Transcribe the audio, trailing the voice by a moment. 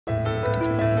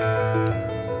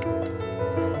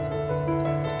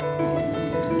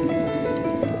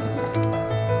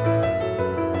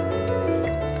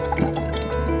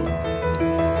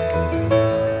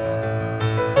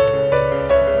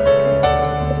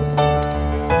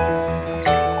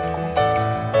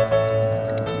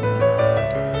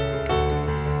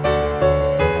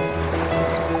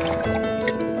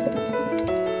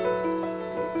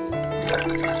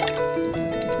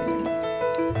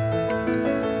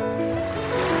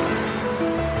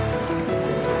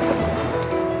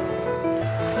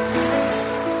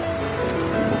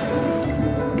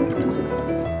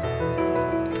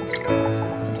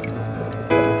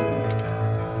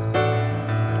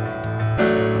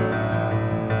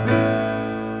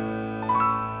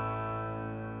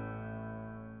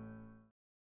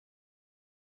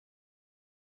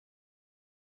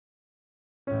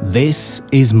This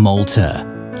is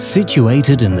Malta,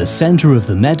 situated in the centre of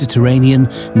the Mediterranean,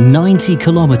 90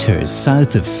 kilometres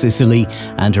south of Sicily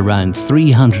and around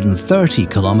 330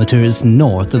 kilometres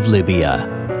north of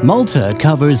Libya. Malta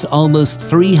covers almost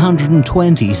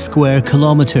 320 square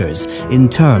kilometres in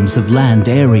terms of land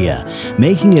area,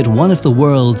 making it one of the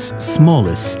world's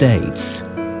smallest states.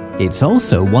 It's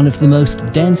also one of the most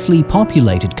densely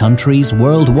populated countries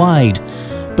worldwide.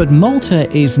 But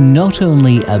Malta is not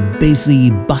only a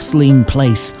busy, bustling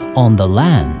place on the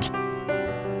land.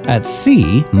 At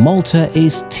sea, Malta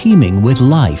is teeming with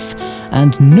life,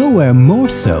 and nowhere more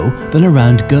so than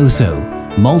around Gozo,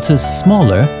 Malta's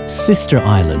smaller sister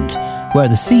island, where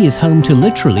the sea is home to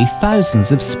literally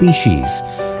thousands of species,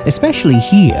 especially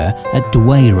here at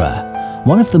Dwejra,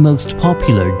 one of the most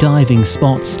popular diving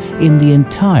spots in the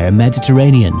entire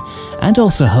Mediterranean, and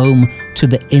also home to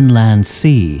the inland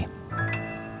sea.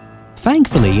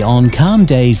 Thankfully, on calm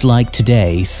days like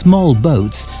today, small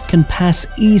boats can pass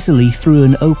easily through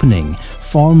an opening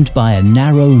formed by a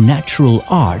narrow natural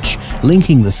arch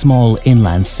linking the small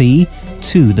inland sea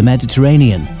to the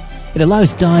Mediterranean. It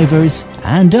allows divers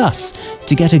and us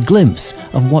to get a glimpse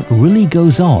of what really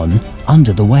goes on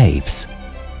under the waves.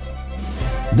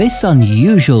 This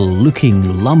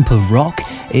unusual-looking lump of rock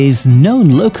is known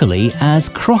locally as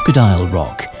crocodile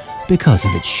rock because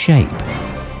of its shape.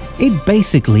 It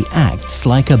basically acts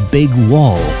like a big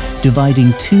wall,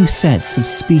 dividing two sets of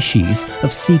species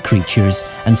of sea creatures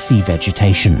and sea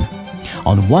vegetation.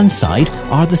 On one side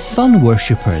are the sun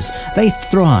worshippers. They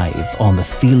thrive on the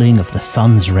feeling of the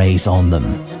sun's rays on them.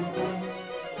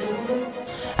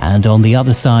 And on the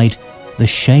other side, the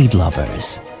shade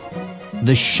lovers.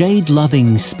 The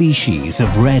shade-loving species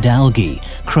of red algae,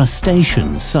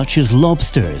 crustaceans such as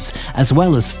lobsters, as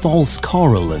well as false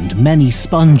coral and many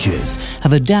sponges,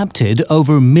 have adapted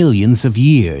over millions of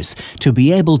years to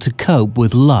be able to cope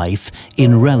with life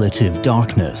in relative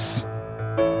darkness.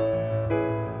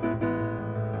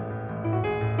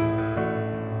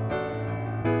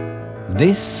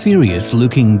 This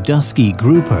serious-looking dusky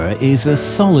grouper is a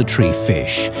solitary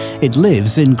fish. It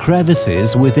lives in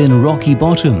crevices within rocky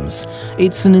bottoms.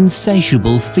 It's an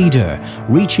insatiable feeder,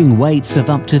 reaching weights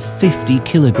of up to 50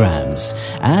 kilograms,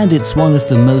 and it's one of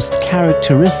the most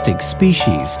characteristic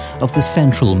species of the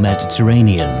central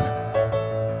Mediterranean.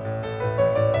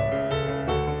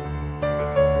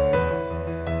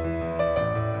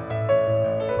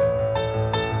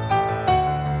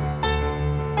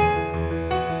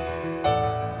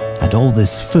 And all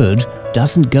this food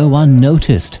doesn't go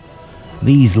unnoticed.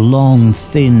 These long,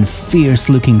 thin,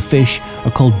 fierce-looking fish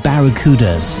are called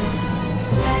barracudas.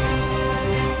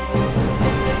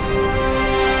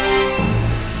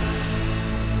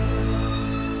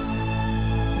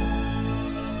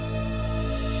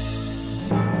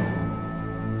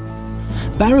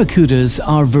 Barracudas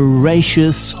are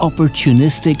voracious,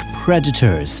 opportunistic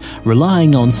predators,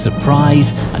 relying on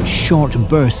surprise and short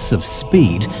bursts of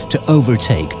speed to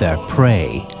overtake their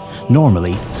prey,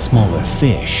 normally smaller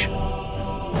fish.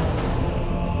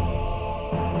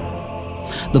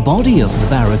 The body of the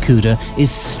barracuda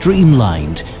is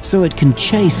streamlined so it can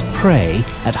chase prey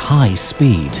at high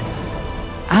speed.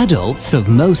 Adults of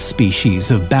most species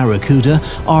of barracuda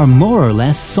are more or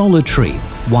less solitary,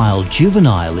 while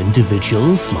juvenile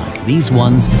individuals, like these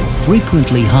ones,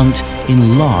 frequently hunt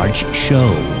in large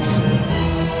shoals.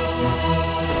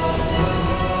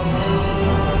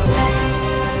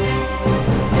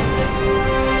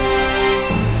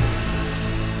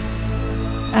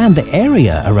 And the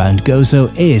area around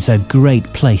Gozo is a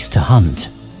great place to hunt.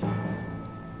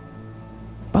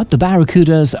 But the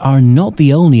barracudas are not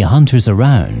the only hunters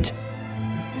around.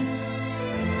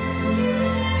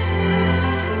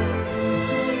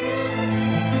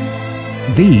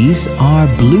 These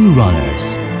are blue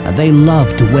runners, and they love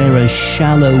Dwejra's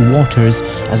shallow waters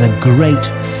as a great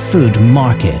food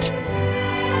market.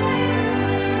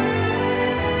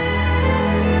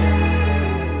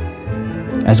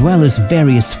 As well as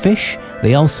various fish,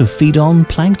 they also feed on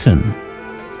plankton,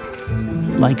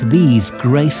 like these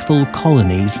graceful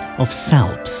colonies of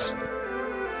salps.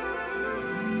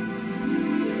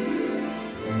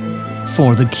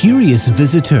 For the curious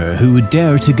visitor who would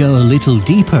dare to go a little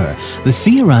deeper, the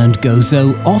sea around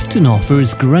Gozo often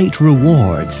offers great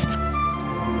rewards,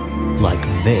 like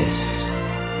this,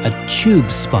 a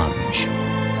tube sponge.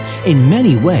 In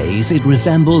many ways, it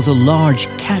resembles a large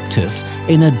cactus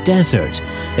in a desert,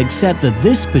 except that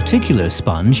this particular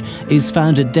sponge is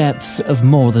found at depths of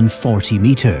more than 40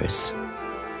 meters.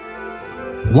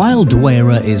 While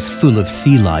Dwejra is full of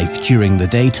sea life during the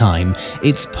daytime,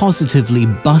 it's positively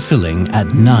bustling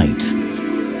at night.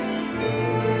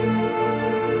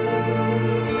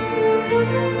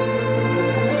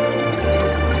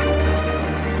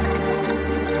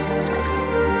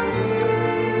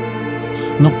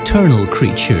 Nocturnal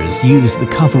creatures use the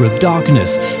cover of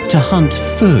darkness to hunt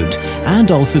food and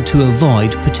also to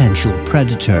avoid potential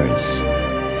predators.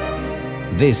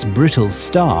 This brittle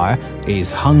star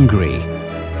is hungry.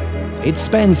 It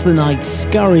spends the night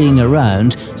scurrying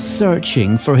around,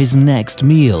 searching for his next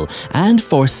meal and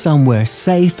for somewhere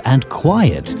safe and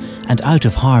quiet and out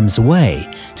of harm's way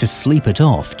to sleep it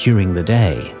off during the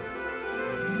day.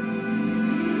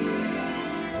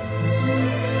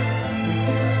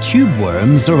 Tube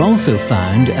worms are also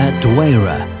found at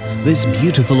Dwejra. This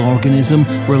beautiful organism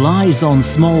relies on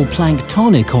small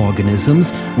planktonic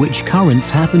organisms which currents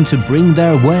happen to bring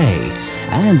their way.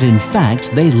 And in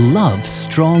fact, they love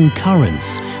strong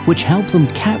currents, which help them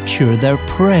capture their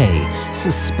prey,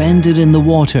 suspended in the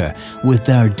water with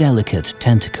their delicate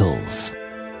tentacles.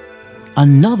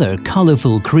 Another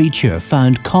colourful creature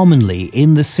found commonly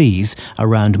in the seas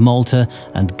around Malta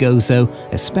and Gozo,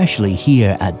 especially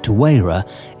here at Dwejra,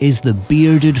 is the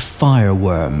bearded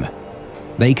fireworm.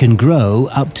 They can grow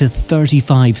up to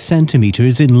 35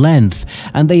 centimeters in length,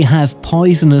 and they have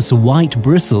poisonous white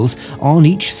bristles on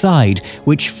each side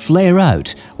which flare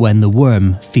out when the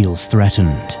worm feels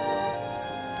threatened.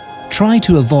 Try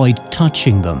to avoid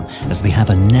touching them, as they have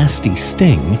a nasty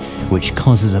sting which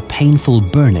causes a painful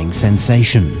burning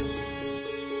sensation.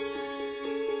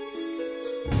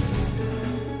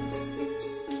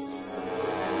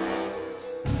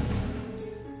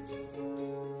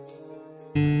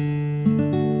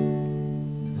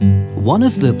 One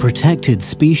of the protected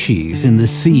species in the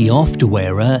sea off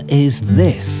Dwejra is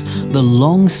this, the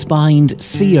long-spined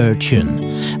sea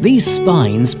urchin. These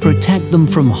spines protect them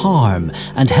from harm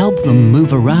and help them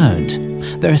move around.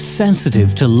 They're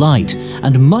sensitive to light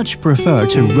and much prefer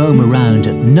to roam around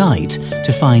at night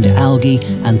to find algae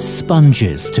and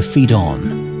sponges to feed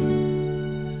on.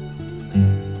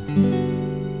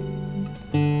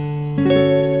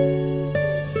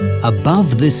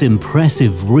 Above this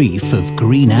impressive reef of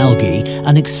green algae,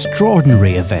 an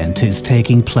extraordinary event is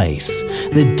taking place.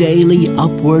 The daily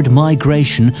upward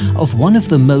migration of one of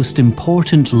the most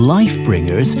important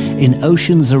life-bringers in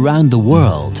oceans around the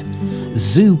world,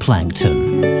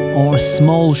 zooplankton, or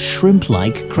small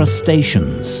shrimp-like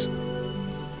crustaceans.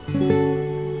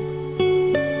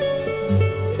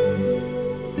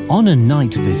 On a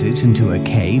night visit into a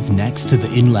cave next to the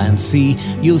inland sea,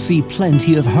 you'll see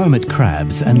plenty of hermit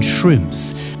crabs and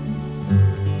shrimps.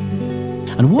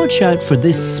 And watch out for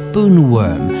this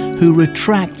spoonworm, who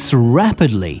retracts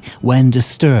rapidly when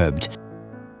disturbed.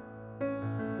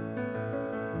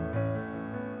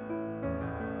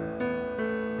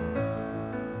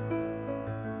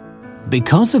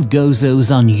 Because of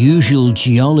Gozo's unusual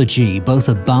geology both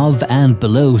above and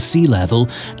below sea level,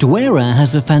 Dwejra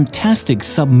has a fantastic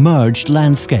submerged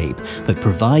landscape that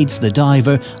provides the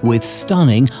diver with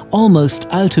stunning, almost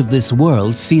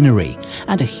out-of-this-world scenery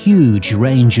and a huge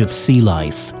range of sea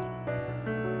life.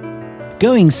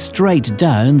 Going straight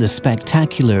down the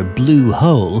spectacular blue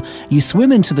hole, you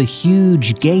swim into the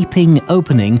huge gaping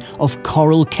opening of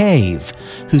Coral Cave,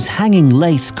 whose hanging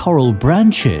lace coral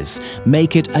branches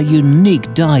make it a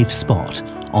unique dive spot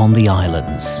on the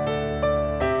islands.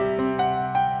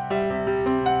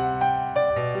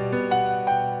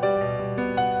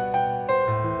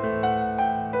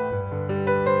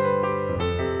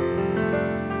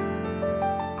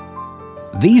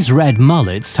 These red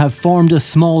mullets have formed a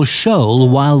small shoal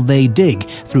while they dig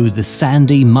through the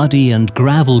sandy, muddy and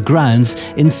gravel grounds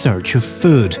in search of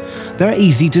food. They're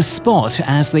easy to spot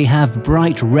as they have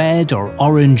bright red or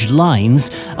orange lines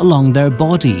along their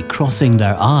body crossing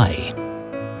their eye.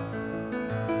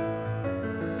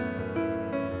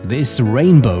 This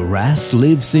rainbow wrasse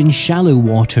lives in shallow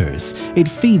waters. It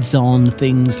feeds on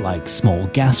things like small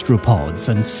gastropods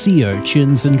and sea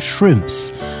urchins and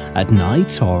shrimps. At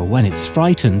night, or when it's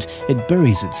frightened, it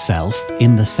buries itself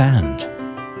in the sand.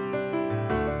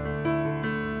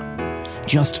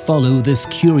 Just follow this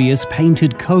curious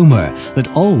painted comber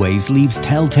that always leaves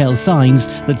telltale signs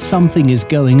that something is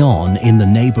going on in the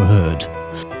neighborhood.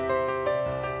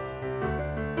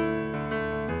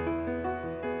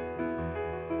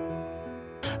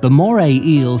 The moray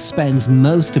eel spends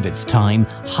most of its time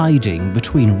hiding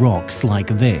between rocks like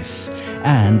this,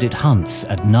 and it hunts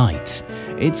at night.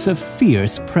 It's a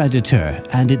fierce predator,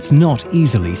 and it's not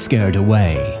easily scared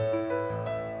away.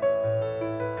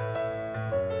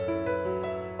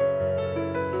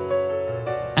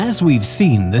 As we've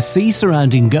seen, the sea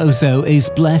surrounding Gozo is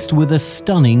blessed with a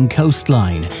stunning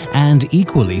coastline and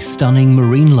equally stunning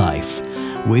marine life.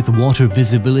 With water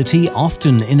visibility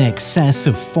often in excess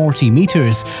of 40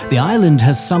 meters, the island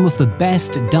has some of the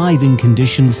best diving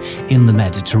conditions in the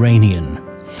Mediterranean.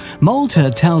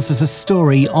 Malta tells us a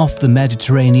story of the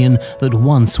Mediterranean that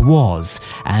once was,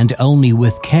 and only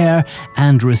with care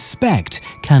and respect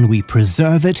can we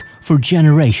preserve it for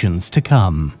generations to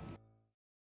come.